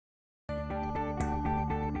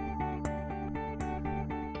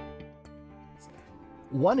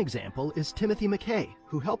One example is Timothy McKay,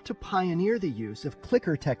 who helped to pioneer the use of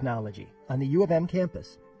clicker technology on the U of M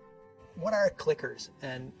campus. What are clickers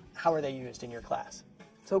and how are they used in your class?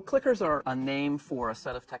 So clickers are a name for a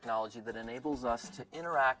set of technology that enables us to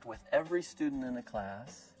interact with every student in a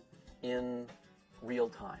class in real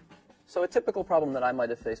time. So a typical problem that I might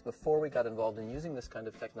have faced before we got involved in using this kind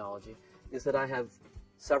of technology is that I have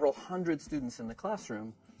several hundred students in the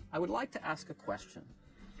classroom. I would like to ask a question.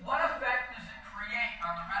 What effect does it create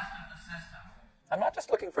on the rest of the system? I'm not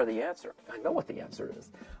just looking for the answer. I know what the answer is.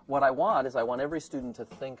 What I want is I want every student to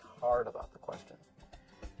think hard about the question.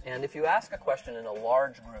 And if you ask a question in a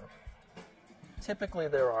large group, typically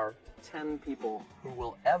there are 10 people who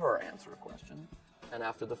will ever answer a question. And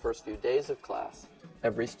after the first few days of class,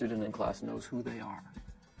 every student in class knows who they are.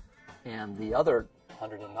 And the other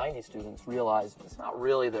 190 students realize it's not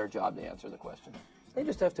really their job to answer the question. They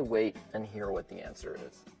just have to wait and hear what the answer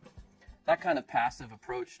is. That kind of passive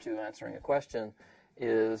approach to answering a question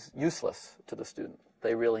is useless to the student.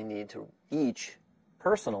 They really need to each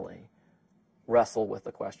personally wrestle with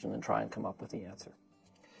the question and try and come up with the answer.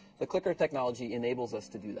 The clicker technology enables us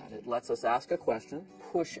to do that. It lets us ask a question,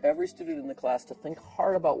 push every student in the class to think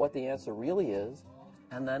hard about what the answer really is,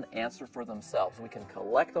 and then answer for themselves. We can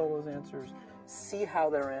collect all those answers, see how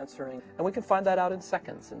they're answering, and we can find that out in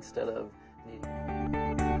seconds instead of needing